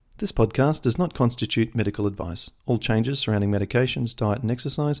This podcast does not constitute medical advice. All changes surrounding medications, diet and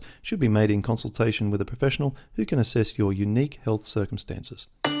exercise should be made in consultation with a professional who can assess your unique health circumstances.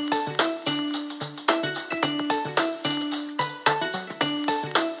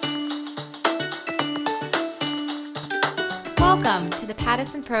 Welcome to the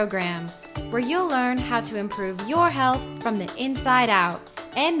Pattison Program, where you'll learn how to improve your health from the inside out.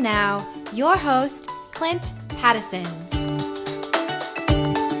 And now, your host, Clint Pattison.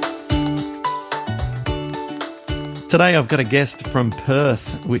 Today I've got a guest from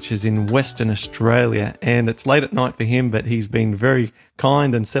Perth, which is in Western Australia, and it's late at night for him, but he's been very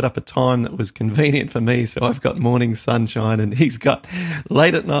kind and set up a time that was convenient for me, so I've got morning sunshine and he's got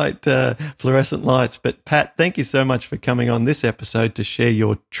late at night fluorescent lights. But Pat, thank you so much for coming on this episode to share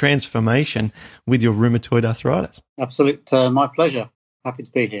your transformation with your rheumatoid arthritis. Absolute, my pleasure. Happy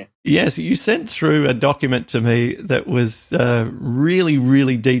to be here. Yes, you sent through a document to me that was really,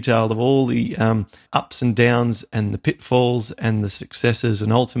 really detailed of all the ups and downs and the pitfalls and the successes,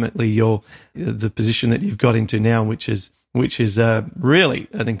 and ultimately the position that you've got into now, which is really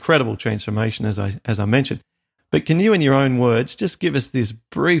an incredible transformation, as I mentioned. But can you, in your own words, just give us this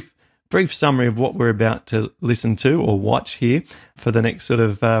brief summary of what we're about to listen to or watch here for the next sort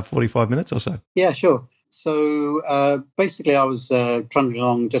of 45 minutes or so? Yeah, sure. So basically I was trundling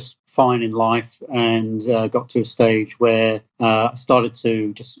along just fine in life and got to a stage where I started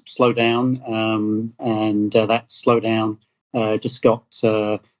to just slow down and that slowdown just got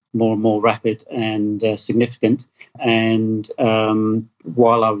more and more rapid and significant. And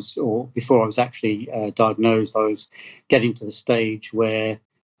before I was actually diagnosed, I was getting to the stage where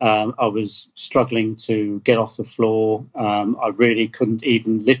I was struggling to get off the floor. I really couldn't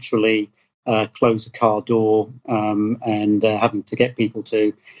even literally close a car door and having to get people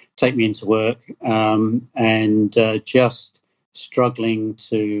to take me into work and just struggling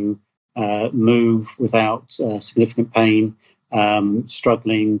to move without significant pain,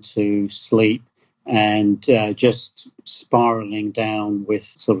 struggling to sleep and just spiraling down with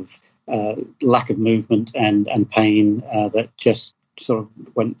sort of lack of movement and pain that just sort of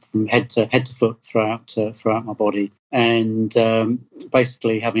went from head to foot throughout my body. And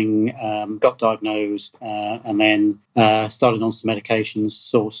basically having got diagnosed and then started on some medications,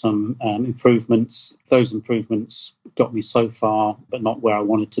 saw some improvements. Those improvements got me so far, but not where I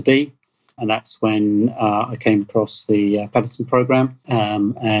wanted to be. And that's when I came across the Pattison program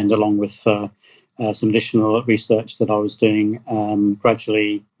and along with some additional research that I was doing,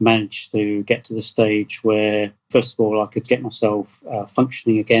 gradually managed to get to the stage where, first of all, I could get myself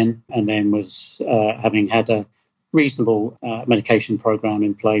functioning again, and then was having had a reasonable medication program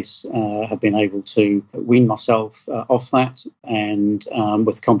in place, have been able to wean myself off that, and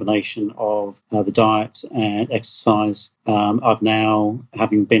with a combination of the diet and exercise, I've now,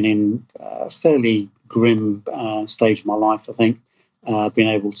 having been in a fairly grim stage of my life, I think, been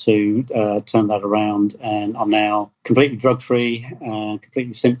able to turn that around, and I'm now completely drug-free,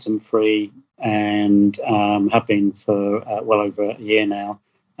 completely symptom-free, and have been for well over a year now,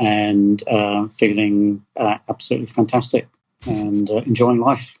 and feeling absolutely fantastic and enjoying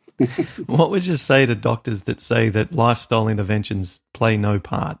life. What would you say to doctors that say that lifestyle interventions play no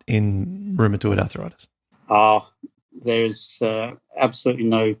part in rheumatoid arthritis? There's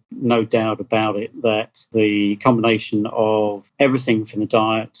absolutely no doubt about it that the combination of everything from the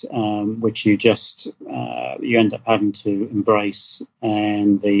diet, which you end up having to embrace,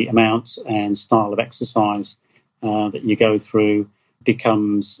 and the amount and style of exercise that you go through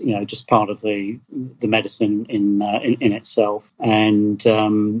becomes, just part of the medicine in itself. And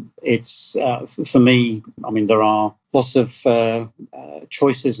it's for me, I mean, there are lots of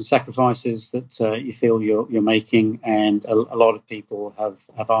choices and sacrifices that you feel you're making, and a lot of people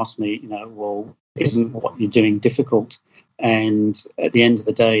have asked me, well, isn't what you're doing difficult? And at the end of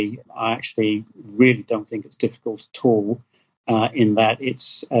the day, I actually really don't think it's difficult at all. In that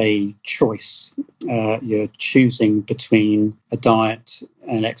it's a choice. You're choosing between a diet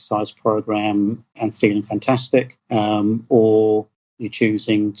and exercise program and feeling fantastic, or you're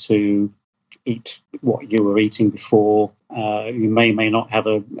choosing to eat what you were eating before. You may not have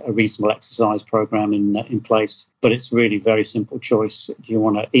a reasonable exercise program in place, but it's really very simple choice. Do you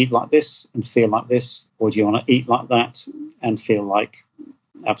want to eat like this and feel like this, or do you want to eat like that and feel like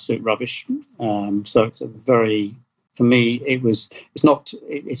absolute rubbish? So it's a very, for me,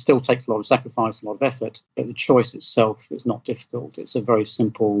 it still takes a lot of sacrifice, a lot of effort, but the choice itself is not difficult. It's a very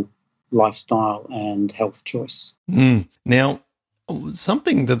simple lifestyle and health choice. Now,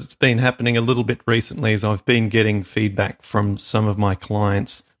 something that's been happening a little bit recently is I've been getting feedback from some of my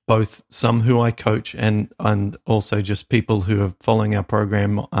clients both some who I coach and also just people who are following our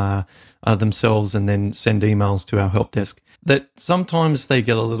program themselves and then send emails to our help desk, that sometimes they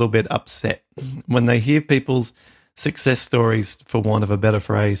get a little bit upset when they hear people's success stories, for want of a better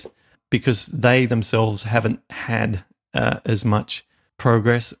phrase, because they themselves haven't had as much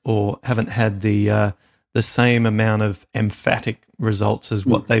progress or haven't had the same amount of emphatic results as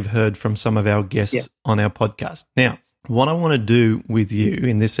what they've heard from some of our guests on our podcast. Now, what I want to do with you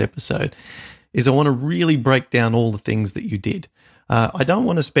in this episode is I want to really break down all the things that you did. I don't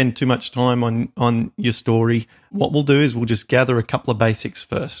want to spend too much time on your story. What we'll do is we'll just gather a couple of basics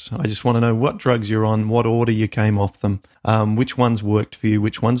first. I just want to know what drugs you're on, what order you came off them, which ones worked for you,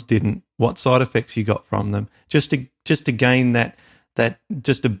 which ones didn't, what side effects you got from them, just to gain that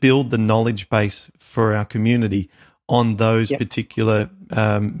just to build the knowledge base for our community on those particular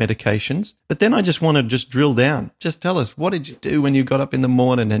medications. But then I just want to just drill down. Just tell us, what did you do when you got up in the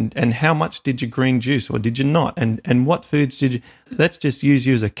morning, and how much did you green juice or did you not? And what foods did you... Let's just use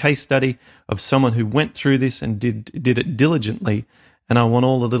you as a case study of someone who went through this and did it diligently, and I want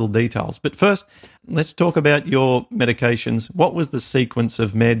all the little details. But first, let's talk about your medications. What was the sequence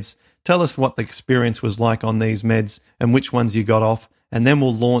of meds? Tell us what the experience was like on these meds and which ones you got off, and then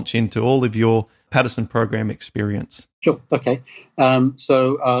we'll launch into all of your Paddison program experience. Sure. Okay.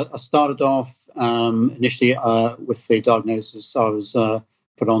 So I started off initially with the diagnosis. I was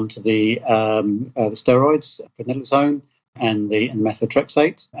put onto the steroids, prednisolone, and the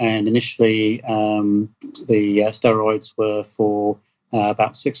methotrexate. And initially, the steroids were for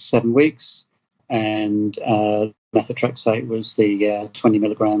about 6 to 7 weeks, and methotrexate was the 20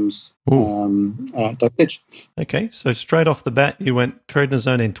 milligrams dosage. Okay, so straight off the bat, you went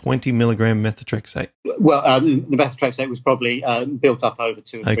prednisone and 20 milligram methotrexate. Well, the methotrexate was probably built up over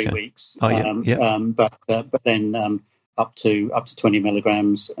 2 or 3 weeks. But then up to 20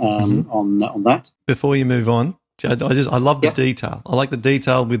 milligrams on that. Before you move on, I love the detail. I like the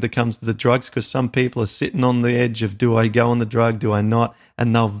detail when it comes to the drugs, because some people are sitting on the edge of, do I go on the drug, do I not?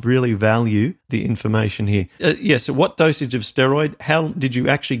 And they'll really value the information here. So what dosage of steroid? How did you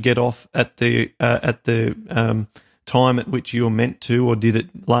actually get off at the time at which you were meant to, or did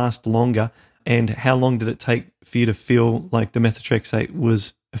it last longer? And how long did it take for you to feel like the methotrexate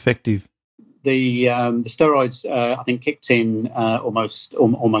was effective? The steroids, I think, kicked in almost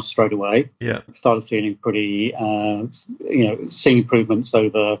straight away. Yeah, started feeling pretty, seeing improvements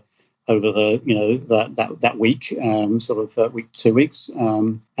over the that week, week 2 weeks,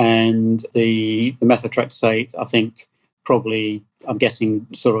 and the methotrexate, I think, probably, I'm guessing,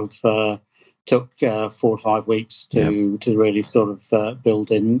 took 4 or 5 weeks to really build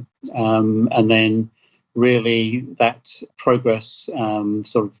in, and then. Really, that progress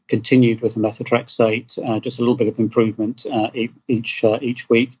continued with the methotrexate, just a little bit of improvement each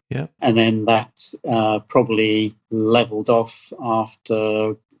week. Yeah. And then that probably leveled off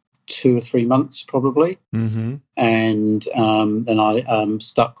after 2 or 3 months, probably. Mm-hmm. And then I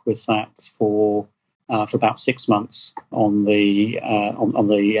stuck with that for about 6 months on the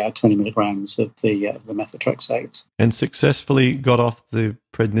 20 milligrams of the methotrexate, and successfully got off the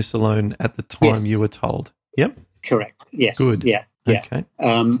prednisolone at the time you were told. Yep, correct. Yes, good. Yeah. Okay.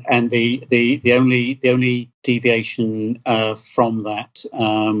 And the only deviation from that,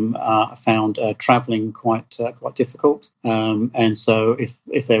 I found travelling quite difficult. And so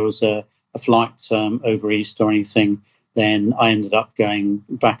if there was a flight over East or anything, then I ended up going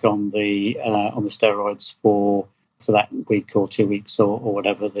back on the steroids for that week or 2 weeks or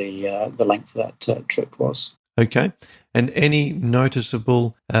whatever the length of that trip was. Okay. And any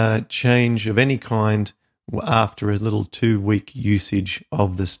noticeable change of any kind after a little 2-week usage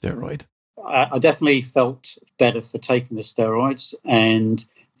of the steroid? I definitely felt better for taking the steroids, and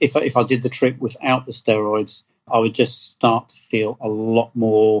if I did the trip without the steroids, I would just start to feel a lot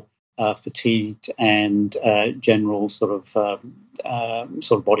more fatigued and general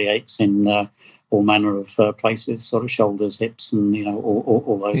body aches in all manner of places, shoulders, hips, and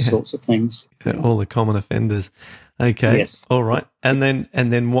all those sorts of things. Yeah, all the common offenders. Okay. Yes. All right. And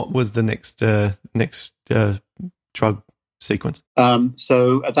then what was the next drug sequence?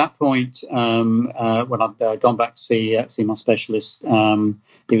 So at that point, when I'd gone back to see my specialist,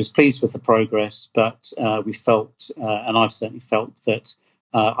 he was pleased with the progress, but we felt, and I certainly felt, that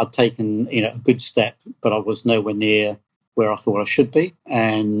I'd taken a good step, but I was nowhere near where I thought I should be.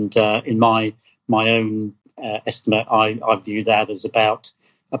 And in my own estimate, I view that as about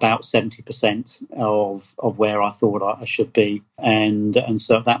 70% of where I thought I should be. And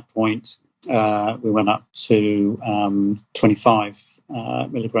so at that point, we went up to 25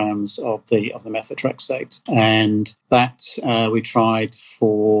 milligrams of the methotrexate, and that we tried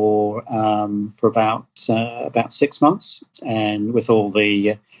for about 6 months, and with all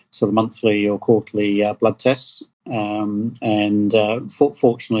the sort of monthly or quarterly blood tests, and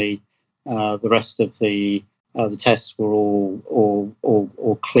fortunately, the rest of the tests were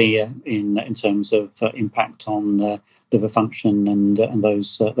all clear in terms of impact on liver function and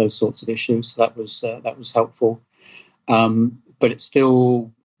those sorts of issues. So that was helpful, but it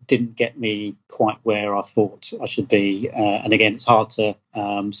still didn't get me quite where I thought I should be. And again, it's hard to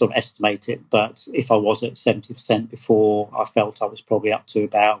sort of estimate it, but if I was at 70% before, I felt I was probably up to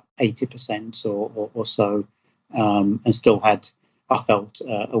about 80% or so, and still had, I felt,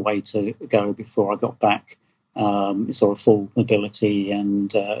 a way to go before I got back sort of full mobility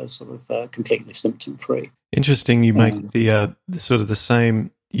and sort of completely symptom-free. Interesting. You make the sort of the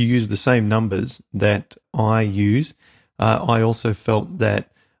same. You use the same numbers that I use. I also felt that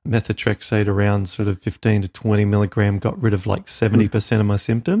methotrexate around sort of 15 to 20 milligram got rid of like 70% of my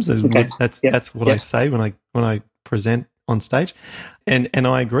symptoms. That's what I say when I present on stage, and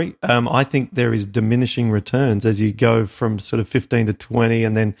I agree. I think there is diminishing returns as you go from sort of 15 to 20,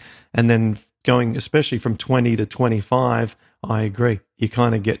 and then going especially from 20 to 25. I agree. You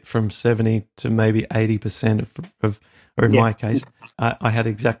kind of get from 70 to maybe 80% of or in my case, I had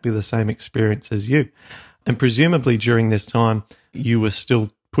exactly the same experience as you. And presumably during this time, you were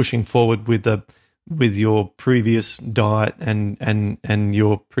still pushing forward with your previous diet and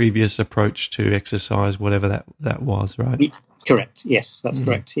your previous approach to exercise, whatever that was, right? Correct. Yes, that's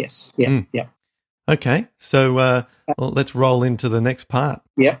correct. Yes. Yeah. Yeah. Okay, so well, let's roll into the next part.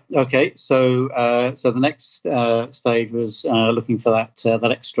 Yeah. Okay. So the next stage was looking for that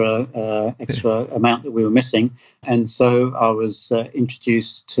extra amount that we were missing, and so I was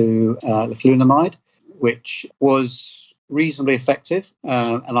introduced to leflunomide, which was reasonably effective,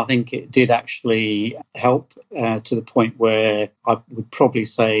 and I think it did actually help to the point where I would probably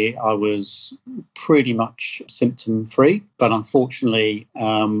say I was pretty much symptom-free. But unfortunately,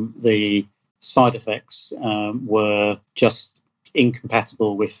 the side effects were just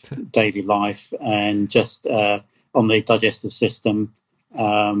incompatible with daily life, and just on the digestive system.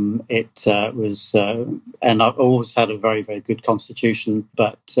 It was, and I've always had a very, very good constitution,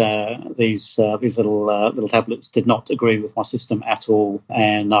 but these little tablets did not agree with my system at all,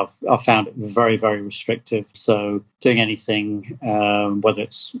 and I found it very, very restrictive. So doing anything, whether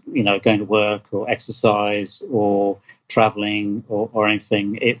it's going to work or exercise or traveling or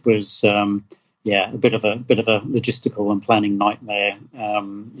anything, it was a bit of a logistical and planning nightmare.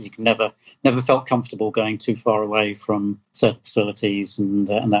 You can never felt comfortable going too far away from certain facilities and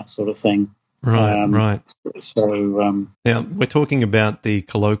that sort of thing. Right. So now we're talking about the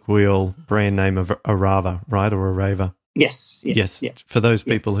colloquial brand name of Arava, right, or Arava? Yes. For those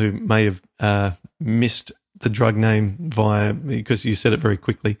people who may have missed the drug name because you said it very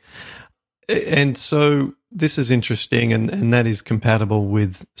quickly, and so. This is interesting, and that is compatible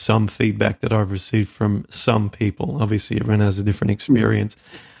with some feedback that I've received from some people. Obviously, everyone has a different experience.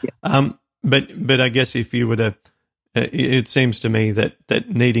 But I guess if you were to, it seems to me that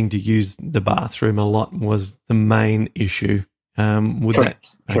needing to use the bathroom a lot was the main issue.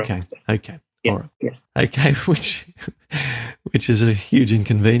 Correct. Okay. Yeah. All right. Yeah. Okay, which is a huge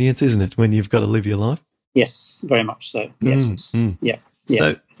inconvenience, isn't it, when you've got to live your life? Yes, very much so. Yes. Yeah.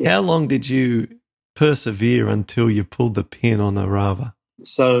 So how long did you persevere until you pulled the pin on Arava?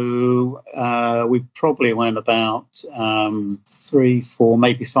 So we probably went about 3, 4,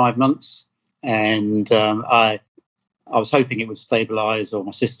 maybe 5 months, and I was hoping it would stabilise or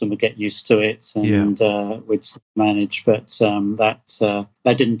my system would get used to it, and we'd manage. But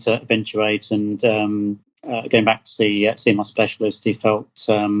that didn't eventuate, and going back to see my specialist, he felt,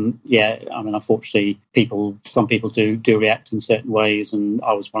 unfortunately, some people do react in certain ways, and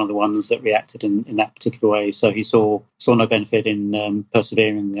I was one of the ones that reacted in that particular way. So he saw no benefit in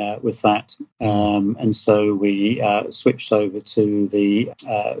persevering with that, and so we switched over to the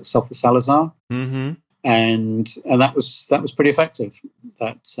sulfasalazar, and that was pretty effective.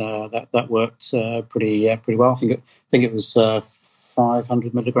 That worked pretty well. I think it was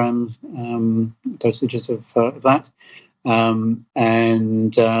 500 milligram dosages of that,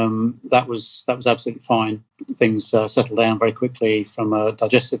 and that was absolutely fine. Things settled down very quickly from a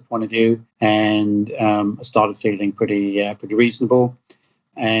digestive point of view, and I started feeling pretty reasonable.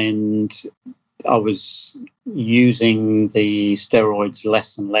 And I was using the steroids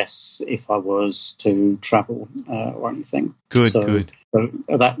less and less if I was to travel or anything. Good, so, good. So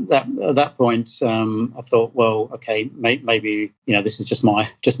at that point, I thought, well, okay, maybe this is just my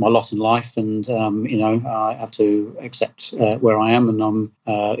lot in life, and I have to accept where I am, and I'm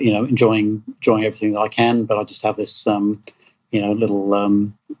enjoying everything that I can, but I just have this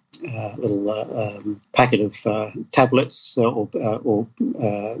little packet of tablets or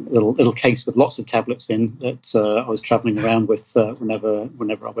little case with lots of tablets in that I was travelling around with whenever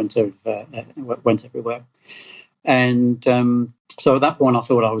I went everywhere. And so at that point, I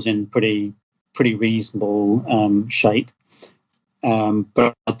thought I was in pretty reasonable shape,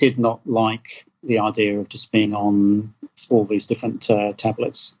 but I did not like the idea of just being on all these different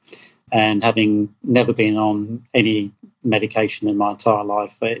tablets. And having never been on any medication in my entire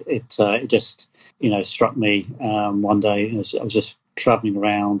life, it just struck me one day as I was just traveling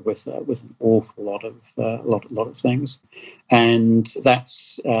around with an awful lot of things, and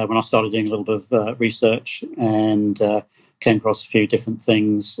that's when I started doing a little bit of research and came across a few different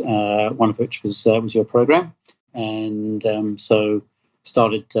things. One of which was your program, and so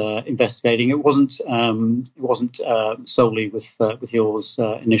started investigating. It wasn't solely with yours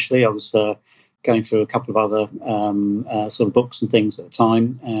initially. I was going through a couple of other sort of books and things at the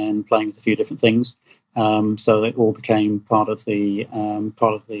time, and playing with a few different things. So it all became part of the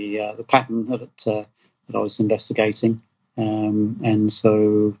pattern that I was investigating, and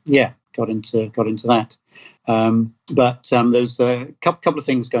so got into that. But there's a couple of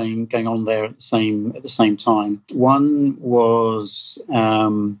things going on there at the same time. One was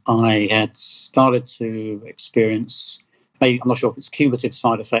I had started to experience, maybe, I'm not sure if it's cumulative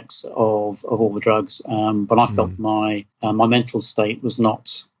side effects of all the drugs, but I felt my mental state was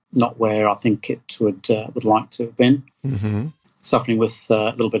not where I think it would like to have been. Mm-hmm. Suffering with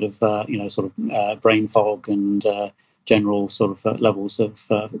a little bit of sort of brain fog and general sort of levels of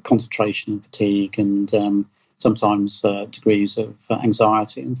concentration and fatigue, and sometimes degrees of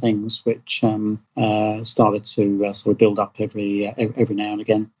anxiety and things, which started to sort of build up every now and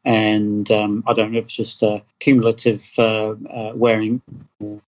again. And I don't know if it's just cumulative wearing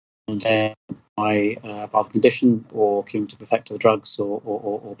by the condition, or cumulative effect of the drugs,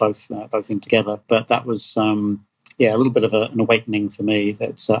 or both in together. But that was a little bit of an awakening for me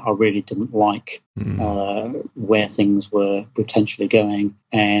that I really didn't like where things were potentially going,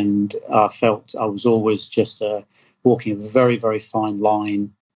 and I felt I was always just walking a very, very fine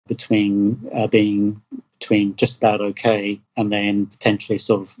line between being just about okay and then potentially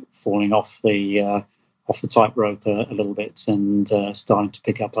sort of falling off the tightrope a little bit, and starting to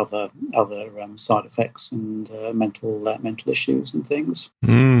pick up other side effects and mental issues and things.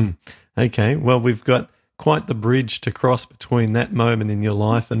 Okay, well, we've got quite the bridge to cross between that moment in your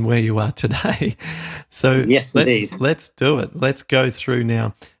life and where you are today. So yes, indeed. Let's do it. Let's go through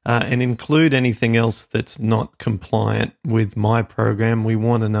now and include anything else that's not compliant with my program. We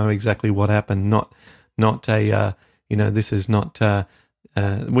want to know exactly what happened, not a this is not.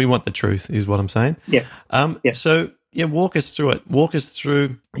 We want the truth, is what I'm saying. Yeah. So walk us through it. Walk us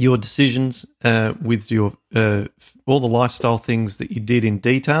through your decisions with your all the lifestyle things that you did in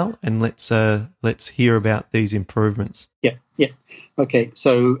detail, and let's hear about these improvements. Yeah. Okay.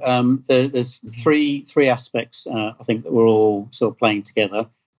 So there's three aspects I think that we're all sort of playing together.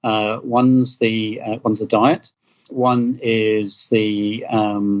 One's the diet. One is the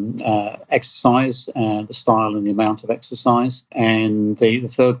exercise, the style and the amount of exercise. And the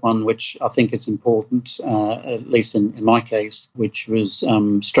third one, which I think is important, at least in my case, which was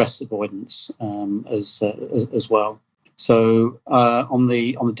stress avoidance as well. So on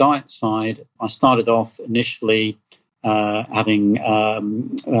the diet side, I started off initially having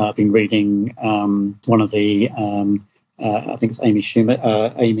been reading one of the I think it's Amy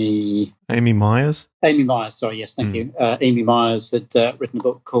Myers. Amy Myers, sorry, yes, thank you. Amy Myers had written a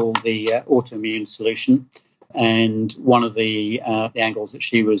book called The Autoimmune Solution, and one of the angles that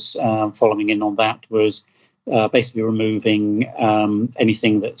she was following in on that was basically removing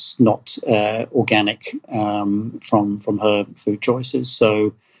anything that's not organic from her food choices.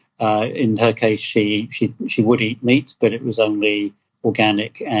 So in her case, she would eat meat, but it was only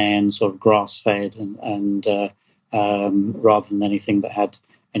organic and sort of grass-fed and rather than anything that had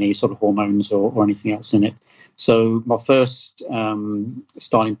any sort of hormones or anything else in it. So my first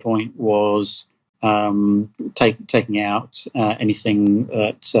starting point was taking out anything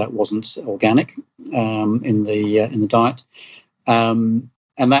that wasn't organic in the diet, and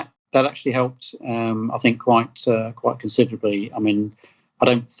that actually helped. I think quite considerably. I mean, I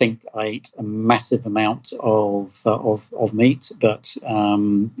don't think I ate a massive amount of meat, but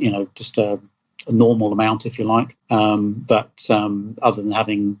just normal amount, if you like. But other than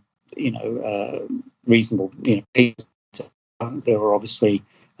having, reasonable, peat, they were obviously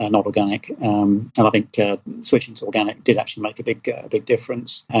not organic. And I think switching to organic did actually make a big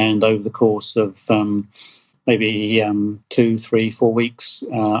difference. And over the course of maybe 2, 3, 4 weeks,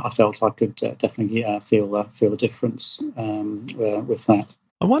 I felt I could definitely feel a difference with that.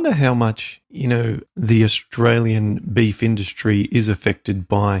 I wonder how much, the Australian beef industry is affected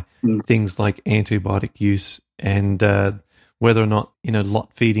by things like antibiotic use and whether or not,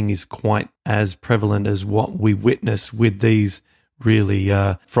 lot feeding is quite as prevalent as what we witness with these really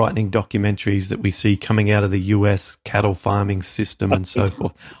frightening documentaries that we see coming out of the US cattle farming system and so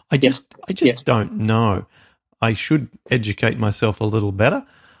forth. I just don't know. I should educate myself a little better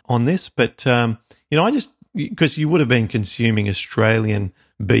on this, but, because you would have been consuming Australian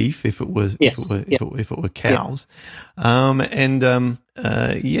beef if it were cows, I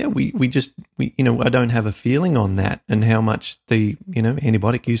don't have a feeling on that and how much the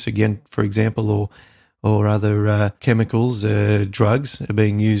antibiotic use again, for example, or other chemicals, drugs are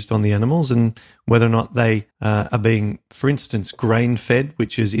being used on the animals, and whether or not they are being, for instance, grain fed,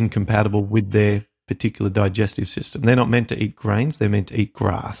 which is incompatible with their particular digestive system. They're not meant to eat grains, they're meant to eat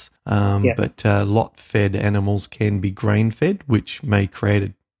grass. But lot-fed animals can be grain-fed, which may create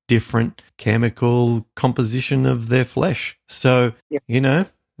a different chemical composition of their flesh. So,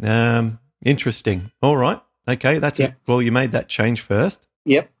 interesting. All right. Okay, that's it. Well, you made that change first.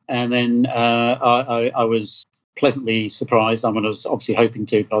 Yep. And then I was pleasantly surprised. I was obviously hoping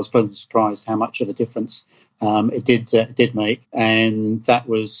to, but I was pleasantly surprised how much of a difference it did make. And that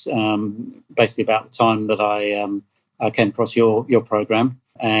was basically about the time that I came across your program.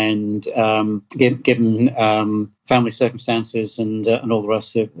 And given family circumstances and all the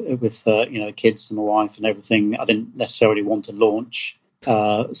rest of it, with kids and my wife and everything, I didn't necessarily want to launch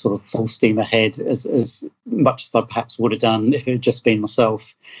sort of full steam ahead as much as I perhaps would have done if it had just been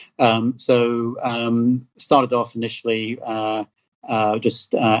myself. So started off initially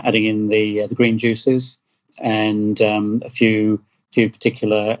just adding in the green juices and a few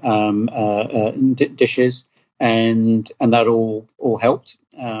particular dishes, and that all helped.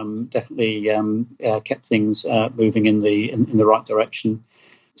 Definitely kept things moving in the right direction.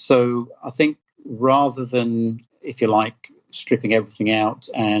 So I think rather than, if you like, stripping everything out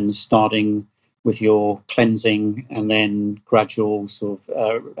and starting with your cleansing and then gradual sort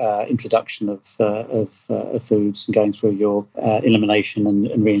of introduction of foods and going through your elimination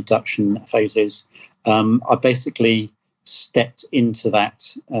and reintroduction phases, I basically stepped into that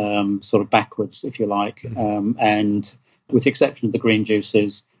sort of backwards, if you like, and with the exception of the green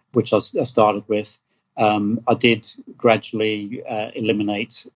juices, which I started with, I did gradually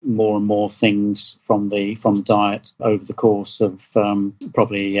eliminate more and more things from the diet over the course of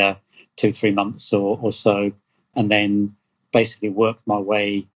probably 2-3 months or so, and then basically worked my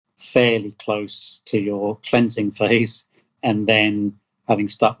way fairly close to your cleansing phase, and then having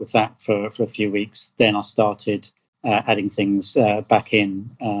stuck with that for a few weeks, then I started adding things back in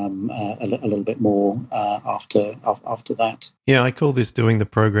a little bit more after that. Yeah, I call this doing the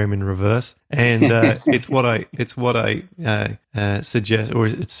program in reverse, and it's what I suggest, or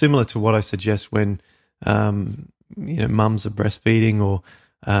it's similar to what I suggest when mums are breastfeeding, or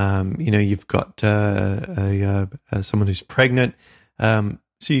you've got someone who's pregnant. So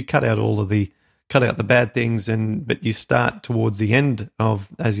you cut out the bad things, but you start towards the end of,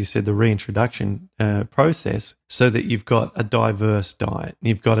 as you said, the reintroduction process, so that you've got a diverse diet.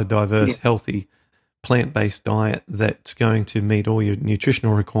 You've got a diverse, healthy, plant-based diet that's going to meet all your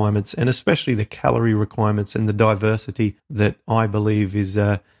nutritional requirements, and especially the calorie requirements and the diversity that I believe is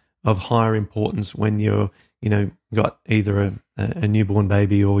of higher importance when you're, got either a newborn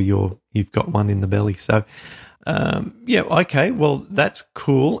baby or you've got one in the belly. So. Okay. Well, that's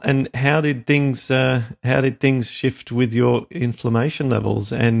cool. And how did things shift with your inflammation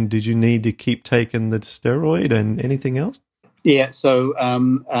levels? And did you need to keep taking the steroid and anything else? Yeah. So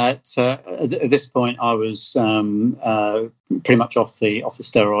at this point, I was pretty much off the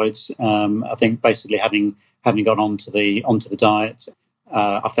steroids. I think basically having gone onto the diet,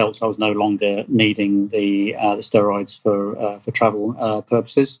 I felt I was no longer needing the steroids for travel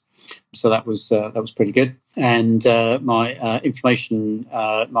purposes. So that was pretty good, and my inflammation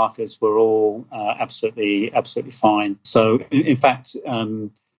markers were all absolutely fine. So in fact,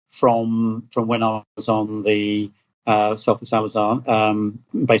 from when I was on the sulfasalazar,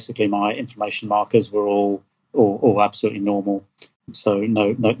 basically my inflammation markers were all absolutely normal. So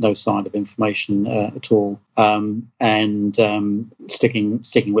no sign of inflammation at all, and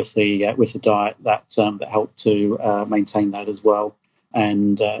sticking with the diet that helped to maintain that as well.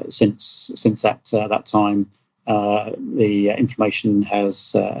 and since that time, the inflammation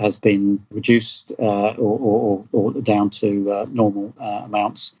has been reduced or down to normal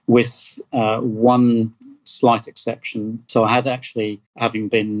amounts, with one slight exception. So I had actually, having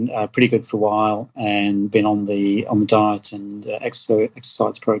been pretty good for a while and been on the diet and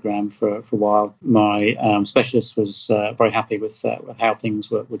exercise program for a while, my specialist was very happy with how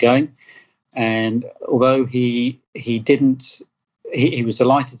things were going. And although he was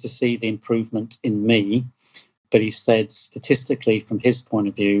delighted to see the improvement in me, but he said statistically, from his point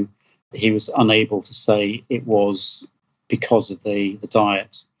of view, he was unable to say it was because of the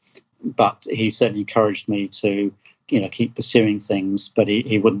diet. But he certainly encouraged me to, keep pursuing things. But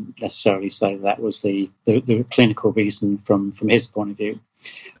he wouldn't necessarily say that was the clinical reason from his point of view.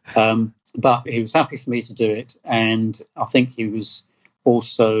 But he was happy for me to do it, and I think he was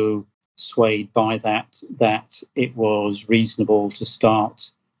also swayed by that it was reasonable to start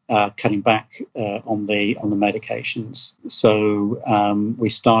cutting back on the medications. So we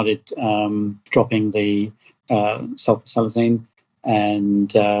started dropping the sulfasalazine.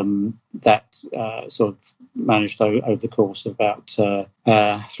 And that sort of managed over the course of about 3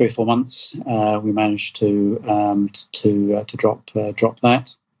 or 4 months. We managed to drop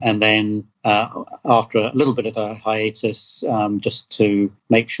that, and then after a little bit of a hiatus, just to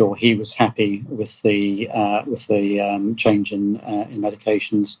make sure he was happy with the change in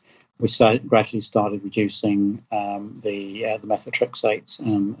medications, we gradually started reducing the methotrexate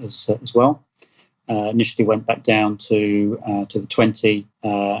as well. Initially went back down to the 20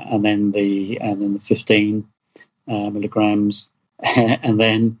 and then the 15 milligrams, and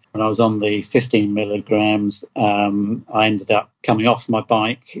then when I was on the 15 milligrams, I ended up coming off my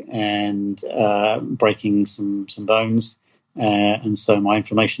bike and breaking some bones, and so my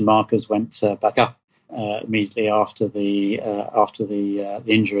inflammation markers went back up immediately after the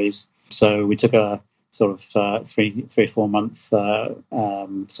injuries. So we took a sort of 3 or 4 month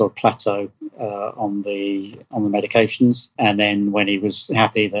sort of plateau on the medications, and then when he was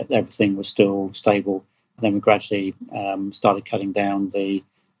happy that everything was still stable, then we gradually started cutting down the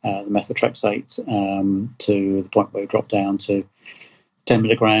methotrexate to the point where we dropped down to 10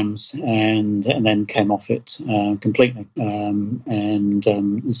 milligrams, and then came off it completely. And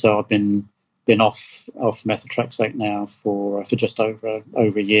so I've been off methotrexate now for just over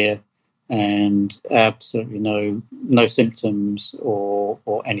a year, and absolutely no symptoms or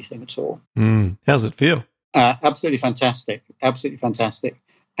anything at all. How's it feel? Absolutely fantastic.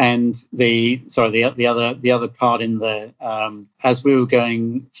 And the other part in there, as we were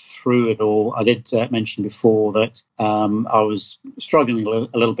going through it all, I did mention before that I was struggling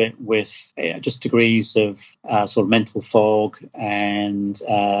a little bit with just degrees of sort of mental fog and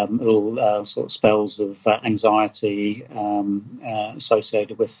little sort of spells of anxiety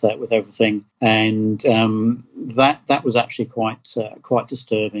associated with everything, and that was actually quite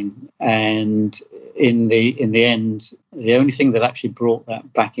disturbing. And in the end, the only thing that actually brought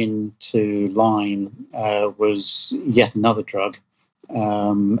that back into line was yet another drug,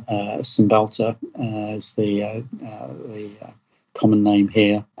 Cymbalta is the common name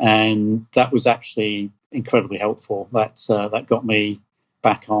here, and that was actually incredibly helpful. That got me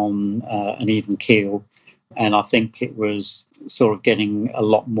back on an even keel, and I think it was sort of getting a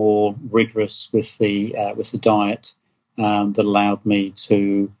lot more rigorous with the diet that allowed me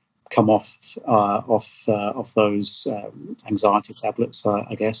to come off those anxiety tablets,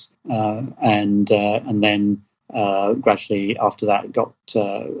 I guess, and then gradually after that got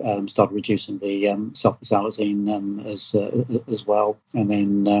started reducing the sulfasalazine as well, and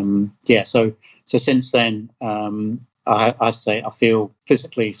then so since then I say I feel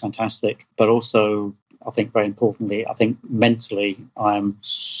physically fantastic, but also I think very importantly, I think mentally I am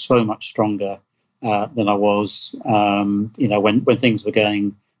so much stronger than I was when things were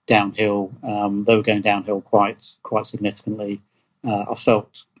going downhill. They were going downhill quite significantly. I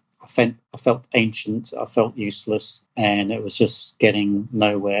felt ancient. I felt useless, and it was just getting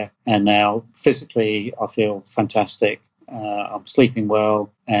nowhere. And now, physically, I feel fantastic. I'm sleeping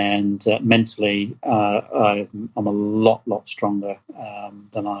well, and mentally, I'm a lot stronger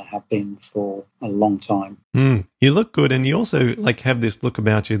than I have been for a long time. You look good, and you also have this look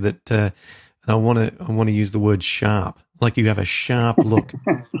about you that I want to use the word sharp. Like you have a sharp look,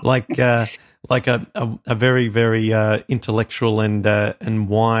 like a very, very intellectual and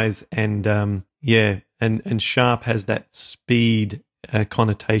wise, and and sharp has that speed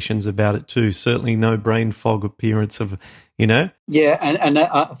connotations about it too. Certainly, no brain fog appearance of, Yeah, and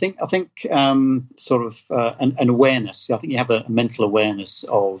I think sort of an awareness. I think you have a mental awareness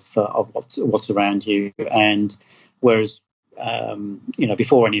of what's around you, and whereas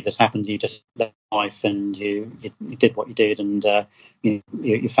before any of this happened, you just lived life and you did what you did, and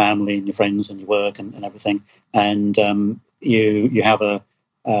your family and your friends and your work and everything, and you have a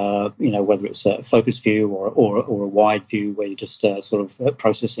whether it's a focus view or a wide view where you're just sort of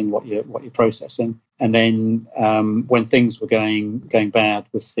processing what you're processing, and then when things were going bad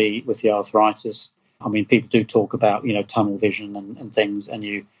with the arthritis, I mean, people do talk about tunnel vision and things, and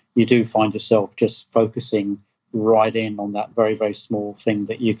you do find yourself just focusing right in on that very, very small thing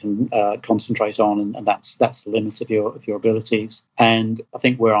that you can concentrate on, and that's the limit of your abilities. And I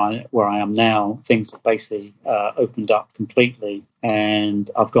think where I am now, things have basically opened up completely, and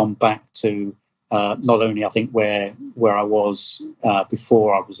I've gone back to not only I think where I was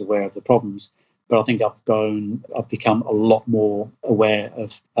before I was aware of the problems, but I think I've become a lot more aware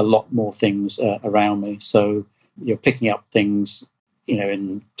of a lot more things around me. So you're picking up things,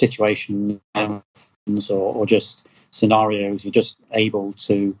 in situations or just scenarios, you're just able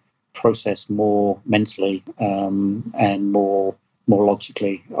to process more mentally and more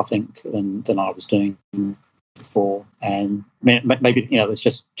logically, I think, than I was doing before. And maybe it's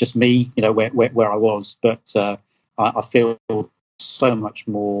just me, where I was, but I feel so much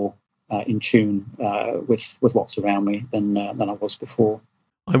more in tune with what's around me than I was before.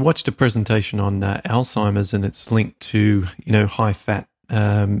 I watched a presentation on Alzheimer's, and it's linked to high fat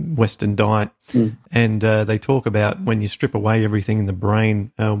Western diet, and they talk about when you strip away everything in the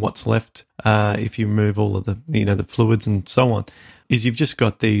brain, what's left if you remove all of the the fluids and so on, is you've just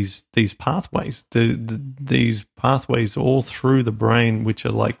got these pathways, these pathways all through the brain, which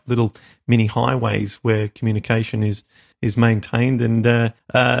are like little mini highways where communication is maintained, and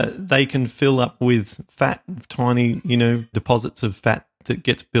they can fill up with fat, tiny deposits of fat that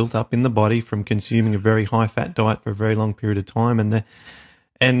gets built up in the body from consuming a very high fat diet for a very long period of time,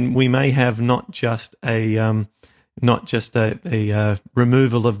 and we may have not just a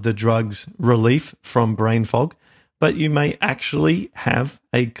removal of the drug's relief from brain fog, but you may actually have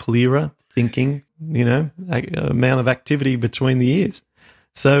a clearer thinking, amount of activity between the ears.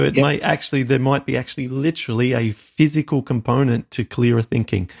 So it there might be literally a physical component to clearer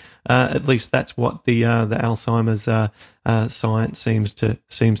thinking. At least that's what the Alzheimer's science seems to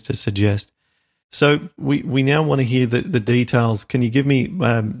suggest. So we now want to hear the details. Can you give me?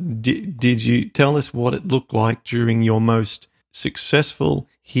 Did you tell us what it looked like during your most successful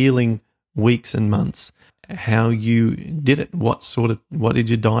healing weeks and months? How you did it? What did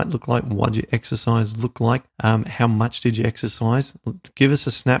your diet look like? What did your exercise look like? How much did you exercise? Give us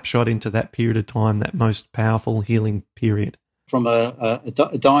a snapshot into that period of time, that most powerful healing period. From a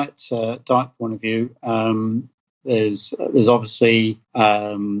diet point of view, there's obviously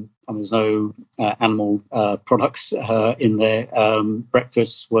there's no animal products in there.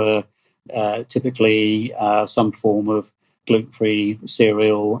 Breakfasts were typically some form of gluten-free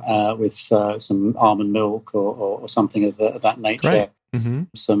cereal with some almond milk or something of that nature. Great. Mm-hmm.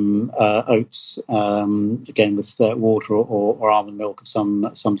 Some oats, again with water or almond milk of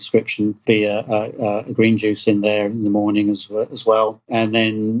some description. Be a green juice in there in the morning as well, and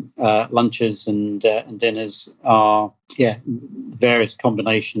then lunches and dinners are various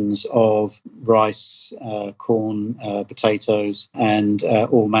combinations of rice, corn, potatoes, and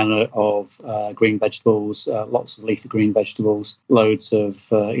all manner of green vegetables. Lots of leafy green vegetables, loads of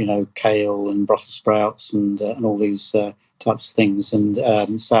kale and Brussels sprouts and all these types of things,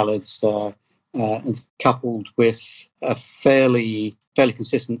 and salads, and coupled with a fairly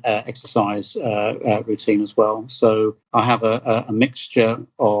consistent exercise routine as well. So I have a mixture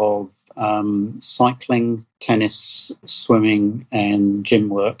of cycling, tennis, swimming, and gym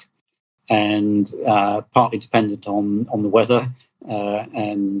work, and partly dependent on the weather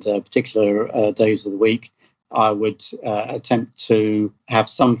and particular days of the week. I would attempt to have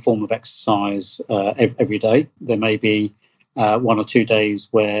some form of exercise every day. There may be 1 or 2 days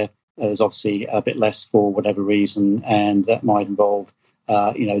where there's obviously a bit less for whatever reason, and that might involve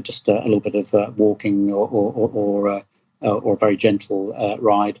just a little bit of walking or a very gentle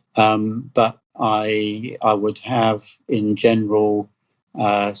ride. But I would have in general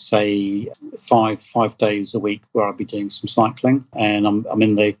say five days a week where I'll be doing some cycling, and I'm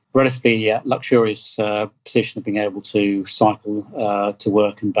in the relatively luxurious position of being able to cycle to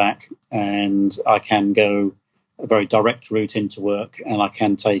work and back, and I can go a very direct route into work, and I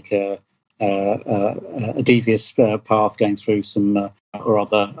can take a devious path going through some or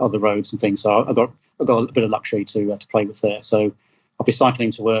other roads and things. So I've got a bit of luxury to play with there. So I'll be cycling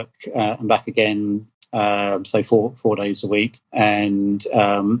to work and back again, say four days a week, and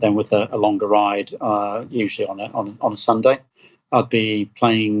then with a longer ride, usually on a Sunday. I'd be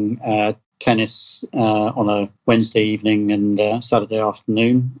playing tennis on a Wednesday evening and Saturday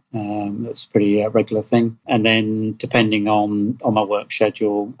afternoon. That's a pretty regular thing. And then depending on my work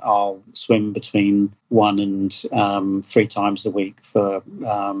schedule, I'll swim between 1 and 3 times a week for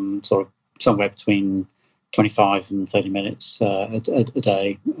sort of somewhere between 25 and 30 minutes a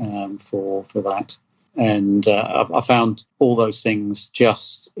day for that. And I found all those things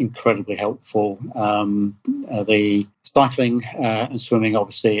just incredibly helpful. The cycling and swimming,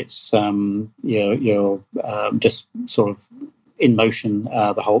 obviously, it's you're just sort of in motion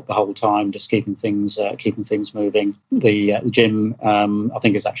the whole time, just keeping things moving. The gym, I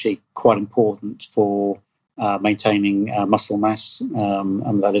think, is actually quite important for maintaining muscle mass,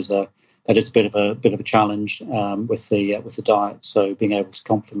 and that is a bit of a challenge with the diet. So being able to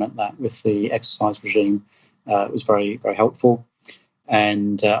complement that with the exercise regime was very, very helpful.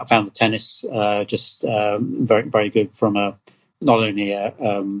 And I found the tennis just very, very good from not only a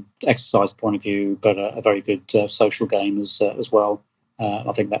exercise point of view, but a very good social game as well.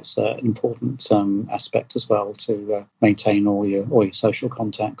 I think that's an important aspect as well, to maintain all your social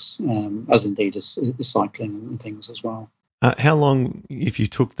contacts, as indeed is cycling and things as well. How long, if you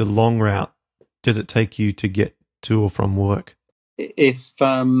took the long route, did it take you to get to or from work? If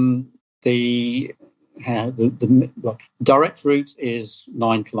the direct route is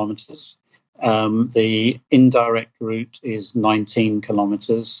 9 kilometres, the indirect route is 19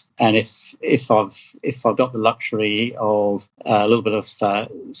 kilometres, and if I've got the luxury of a little bit of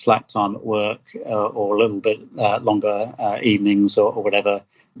slack time at work or a little bit longer evenings or whatever,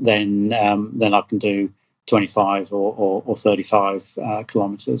 then I can do 25 or 35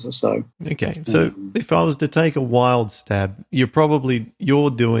 kilometres or so. Okay, so if I was to take a wild stab, you're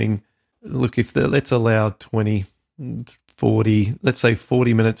doing, look, let's allow 20, 40, let's say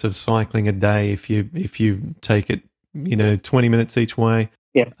 40 minutes of cycling a day if you take it, 20 minutes each way.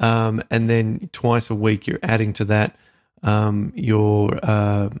 Yeah. And then twice a week you're adding to that your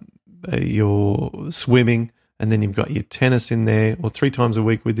swimming, and then you've got your tennis in there, or 3 times a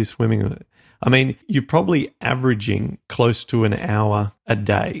week with your swimming. I mean, you're probably averaging close to an hour a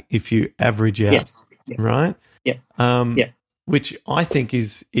day if you average out, yes. Yeah. Right? Yeah. Which I think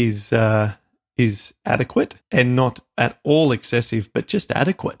is adequate and not at all excessive, but just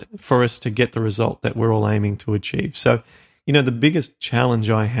adequate for us to get the result that we're all aiming to achieve. So, the biggest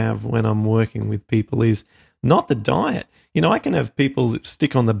challenge I have when I'm working with people is not the diet. I can have people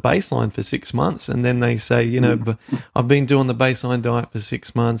stick on the baseline for 6 months and then they say, I've been doing the baseline diet for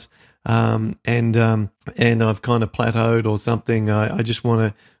 6 months. And I've kind of plateaued or something. I just want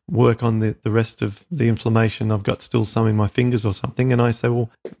to work on the rest of the inflammation. I've got still some in my fingers or something. And I say, well,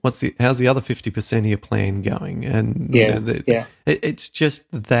 how's the other 50% of your plan going? And it's just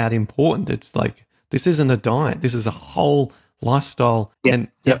that important. It's like, this isn't a diet. This is a whole lifestyle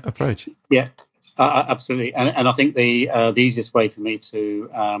approach. Yeah. Absolutely, and I think the easiest way for me to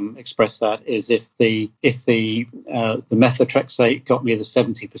express that is if the methotrexate got me the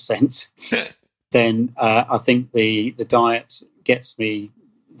 70%, then I think the diet gets me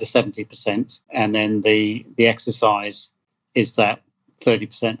the 70%, and then the exercise is that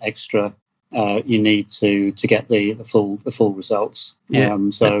 30% extra you need to get the full results. Yeah.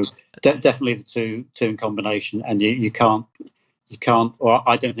 Definitely the two in combination, and you can't, or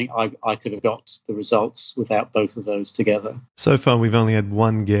I don't think I could have got the results without both of those together. So far, we've only had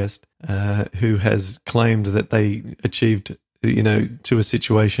one guest who has claimed that they achieved, to a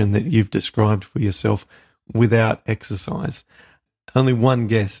situation that you've described for yourself without exercise. Only one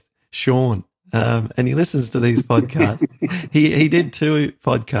guest, Sean, and he listens to these podcasts. He did 2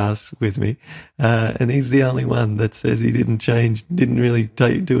 podcasts with me, and he's the only one that says he didn't really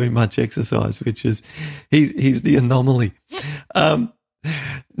do much exercise, which is he's the anomaly. Now,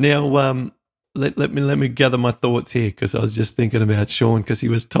 let me gather my thoughts here, because I was just thinking about Sean, because he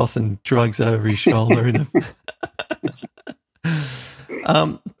was tossing drugs over his shoulder.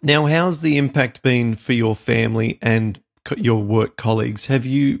 Now, how's the impact been for your family and your work colleagues? Have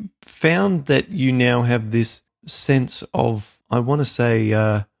you found that you now have this sense of, I want to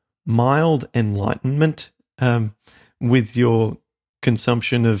say, mild enlightenment with your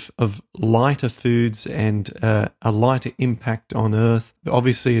consumption of lighter foods and a lighter impact on Earth,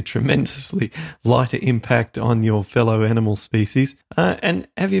 obviously a tremendously lighter impact on your fellow animal species? And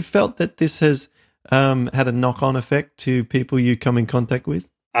have you felt that this has had a knock-on effect to people you come in contact with?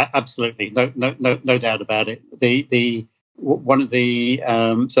 Absolutely, no doubt about it. One of the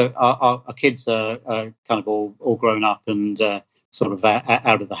so our kids are kind of all grown up and sort of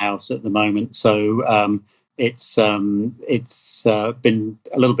out of the house at the moment. So it's been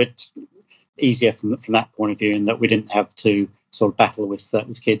a little bit easier from that point of view, in that we didn't have to sort of battle with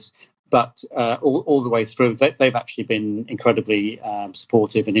kids. But all the way through, they've actually been incredibly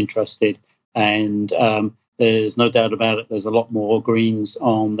supportive and interested, and there's no doubt about it. There's a lot more greens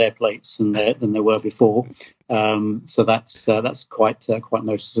on their plates than there were before, so that's quite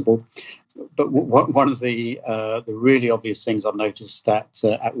noticeable. But one of the really obvious things I've noticed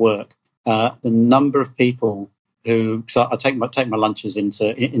at work, the number of people who, so I take my lunches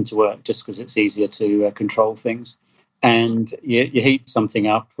into work just because it's easier to control things, and you heat something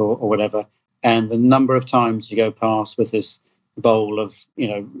up or whatever, and the number of times you go past with this bowl of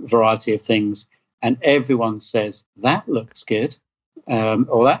variety of things, and everyone says that looks good,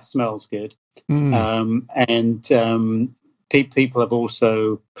 or that smells good, and people have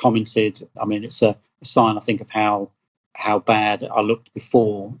also commented. I mean, it's a sign, I think, of how bad I looked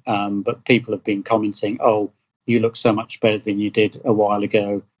before, but people have been commenting, "Oh, you look so much better than you did a while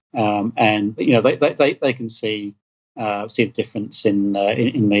ago," and they can see the difference in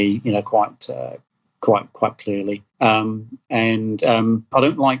me, quite clearly. And I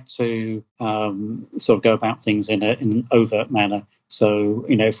don't like to sort of go about things in an overt manner. So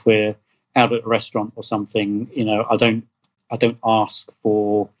if we're out at a restaurant or something, I don't ask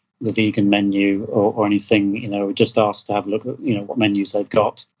for the vegan menu or anything. We just ask to have a look at what menus they've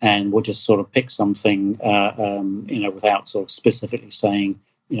got, and we'll just sort of pick something without sort of specifically saying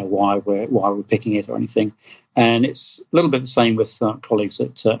why we're picking it or anything. And it's a little bit the same with colleagues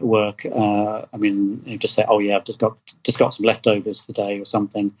at work. I mean, you just say, "Oh yeah, I've just got some leftovers today" or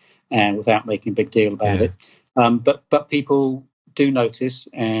something, and without making a big deal about it. But people do notice,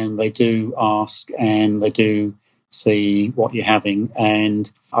 and they do ask, and they do see what you're having. And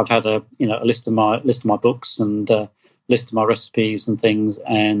I've had a list of my books and list of my recipes and things,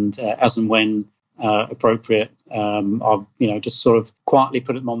 and as and when appropriate, I've just sort of quietly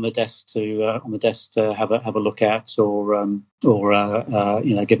put them on the desk to have a look at, or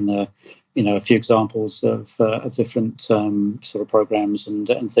given a few examples of different sort of programs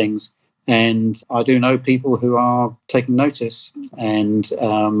and things. And I do know people who are taking notice, and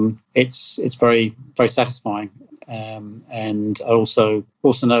it's very, very satisfying. And I also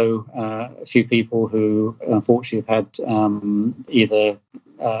know a few people who unfortunately have had either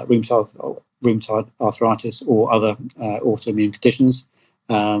rheumatoid arthritis or other autoimmune conditions,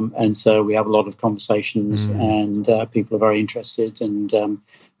 and so we have a lot of conversations, and people are very interested, and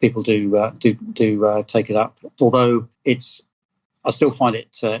people do take it up. Although I still find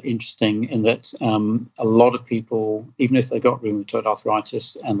it interesting in that a lot of people, even if they've got rheumatoid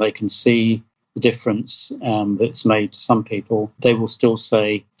arthritis and they can see the difference that it's made to some people, they will still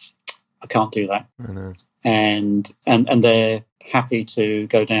say, "I can't do that," and they're happy to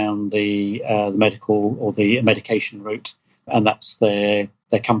go down the medical or the medication route, and that's their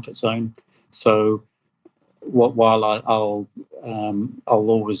comfort zone. So while I'll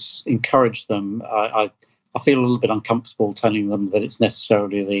always encourage them, I feel a little bit uncomfortable telling them that it's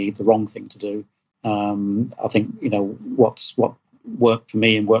necessarily the wrong thing to do. I think what worked for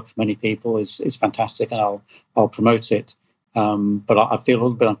me and worked for many people is fantastic, and I'll promote it. But I feel a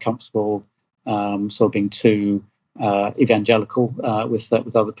little bit uncomfortable sort of being too evangelical with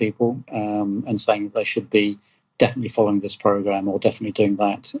other people, and saying that they should be definitely following this program or definitely doing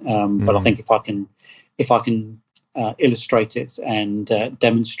that. But I think if I can illustrate it and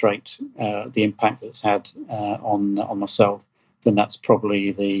demonstrate the impact that it's had on myself, then that's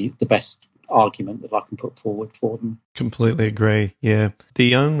probably the best argument that I can put forward for them. Completely agree. Yeah.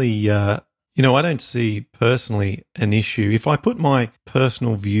 The only, I don't see personally an issue. If I put my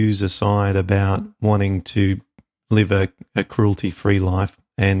personal views aside about wanting to live a cruelty-free life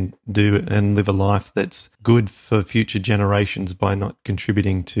and live a life that's good for future generations by not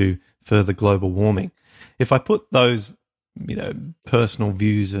contributing to further global warming, if I put those, personal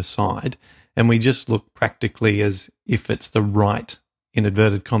views aside, and we just look practically as if it's the right, in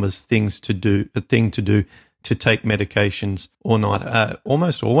inverted commas, thing to do to take medications or not.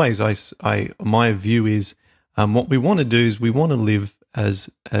 Almost always, my view is what we want to do is we want to live as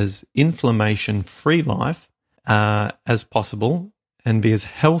inflammation-free life as possible and be as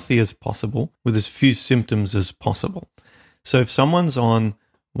healthy as possible with as few symptoms as possible. So if someone's on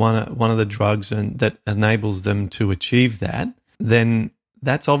one of the drugs and that enables them to achieve that, then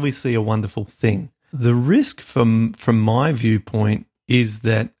that's obviously a wonderful thing. The risk from my viewpoint is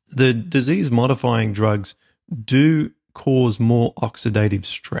that the disease-modifying drugs do cause more oxidative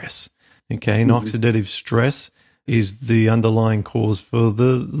stress. Okay, and oxidative stress is the underlying cause for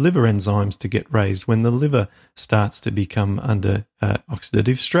the liver enzymes to get raised when the liver starts to become under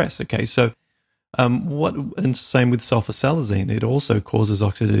oxidative stress. Okay, so and same with sulfasalazine, it also causes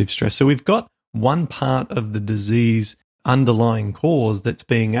oxidative stress. So we've got one part of the disease underlying cause that's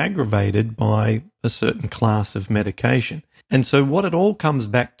being aggravated by a certain class of medication. And so what it all comes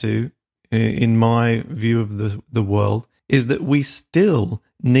back to, in my view of the world, is that we still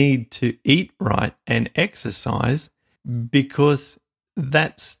need to eat right and exercise, because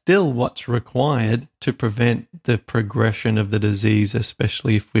that's still what's required to prevent the progression of the disease,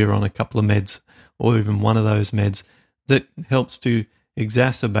 especially if we're on a couple of meds or even one of those meds that helps to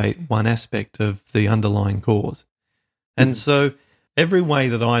exacerbate one aspect of the underlying cause. And so every way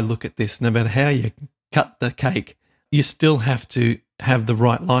that I look at this, no matter how you cut the cake, you still have to have the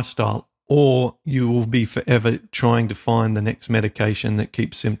right lifestyle, or you will be forever trying to find the next medication that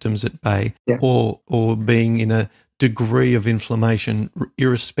keeps symptoms at bay, or being in a degree of inflammation,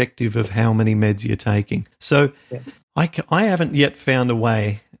 irrespective of how many meds you're taking. So I haven't yet found a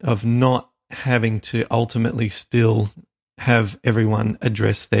way of not having to ultimately still have everyone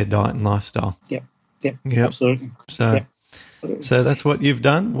address their diet and lifestyle. Yep, absolutely. So that's what you've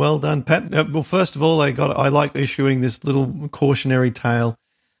done. Well done, Pat. Well, first of all, I like issuing this little cautionary tale.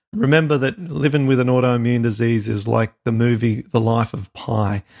 Remember that living with an autoimmune disease is like the movie The Life of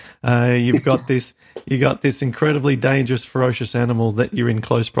Pi. You got this incredibly dangerous, ferocious animal that you're in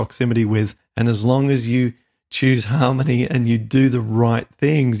close proximity with, and as long as you choose harmony and you do the right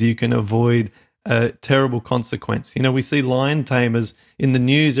things, you can avoid a terrible consequence. You know, we see lion tamers in the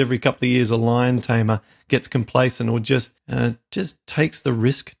news every couple of years. A lion tamer gets complacent or just takes the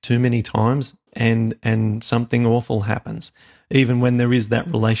risk too many times, and something awful happens, even when there is that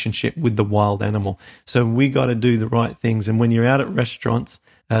relationship with the wild animal. So we got to do the right things. And when you're out at restaurants,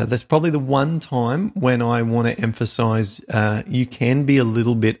 that's probably the one time when I want to emphasize you can be a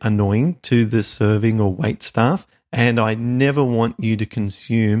little bit annoying to the serving or wait staff. And I never want you to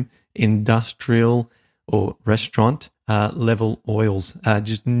consume industrial or restaurant level oils.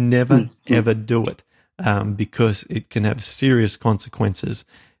 Just never, ever do it, because it can have serious consequences.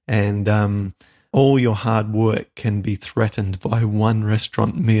 And all your hard work can be threatened by one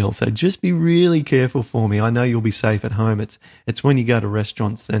restaurant meal. So just be really careful for me. I know you'll be safe at home. It's when you go to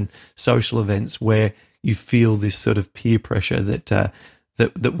restaurants and social events where you feel this sort of peer pressure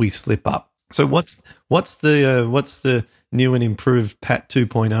that we slip up. So what's the new and improved Pat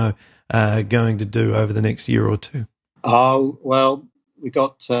 2.0 going to do over the next year or two? Oh, well, we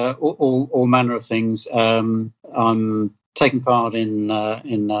got all manner of things. I'm taking part in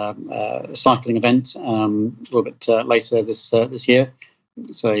a cycling event a little bit later this year.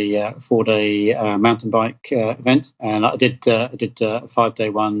 It's a 4-day mountain bike event, and I did a 5-day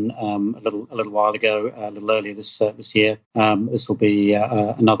one a little while ago, a little earlier this year. This will be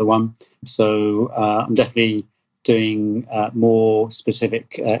another one. So I'm definitely doing more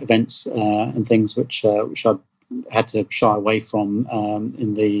specific events and things which I had to shy away from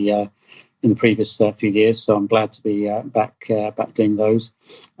in the previous few years. So I'm glad to be back doing those.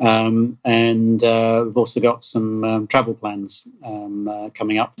 And we've also got some travel plans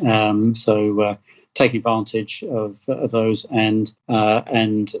coming up. So taking advantage of those and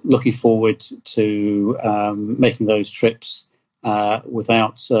looking forward to making those trips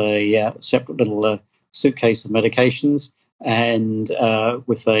without a separate little suitcase of medications, and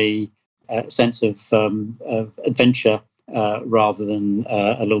with a sense of adventure, rather than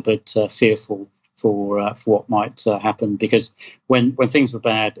a little bit fearful for what might happen. Because when things were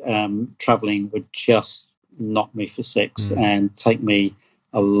bad, traveling would just knock me for six and take me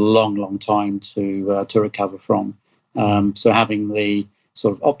a long time to recover from. So having the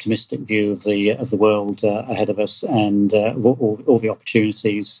sort of optimistic view of the world ahead of us, and all the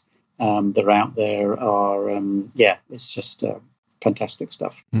opportunities that are out there are it's just fantastic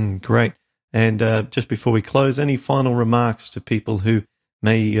stuff. Great. And just before we close, any final remarks to people who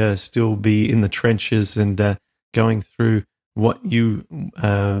may still be in the trenches and going through what you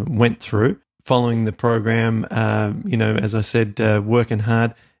went through, following the program, as I said, working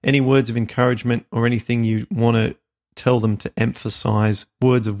hard? Any words of encouragement or anything you want to tell them to emphasize,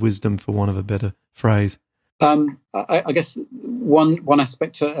 words of wisdom, for want of a better phrase? I guess one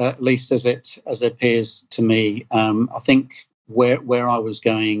aspect, at least as it appears to me, I think where I was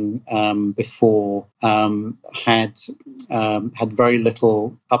going before had very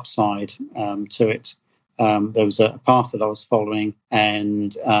little upside to it. There was a path that I was following,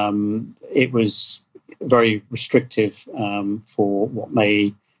 and it was very restrictive for what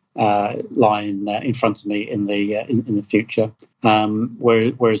may lie in front of me in the future.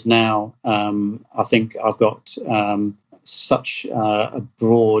 Whereas now, I think I've got such a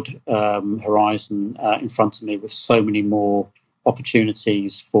broad horizon in front of me, with so many more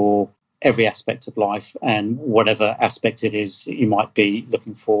opportunities for every aspect of life, and whatever aspect it is you might be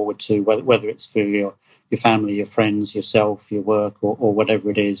looking forward to, whether it's for your your family, your friends, yourself, your work, or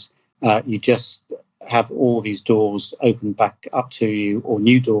whatever it is. You just have all these doors open back up to you, or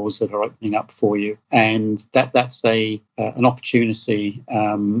new doors that are opening up for you, and that's an opportunity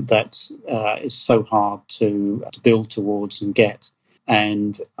that is so hard to build towards and get.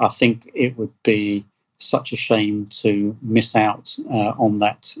 And I think it would be such a shame to miss out on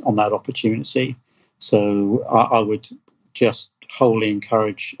that opportunity. So I would just wholly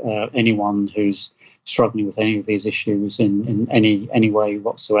encourage anyone who's struggling with any of these issues in any way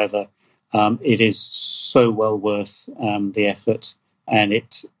whatsoever. It is so well worth the effort, and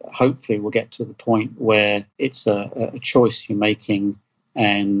it hopefully will get to the point where it's a choice you're making,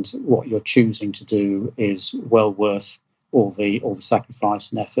 and what you're choosing to do is well worth all the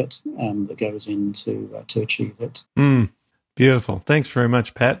sacrifice and effort that goes into to achieve it. Beautiful. Thanks very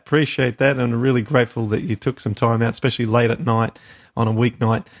much, Pat. Appreciate that, and I'm really grateful that you took some time out, especially late at night on a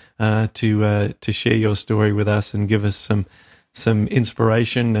weeknight, to share your story with us and give us some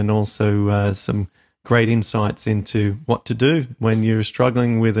inspiration, and also some great insights into what to do when you're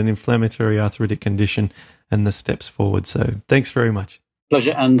struggling with an inflammatory arthritic condition and the steps forward. So thanks very much.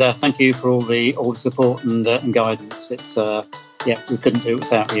 Pleasure, and thank you for all the support and guidance. It's we couldn't do it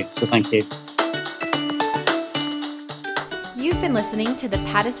without you. So thank you. You've been listening to the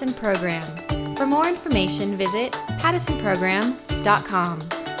Pattison Program. For more information, visit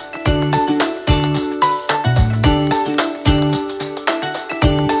pattisonprogram.com.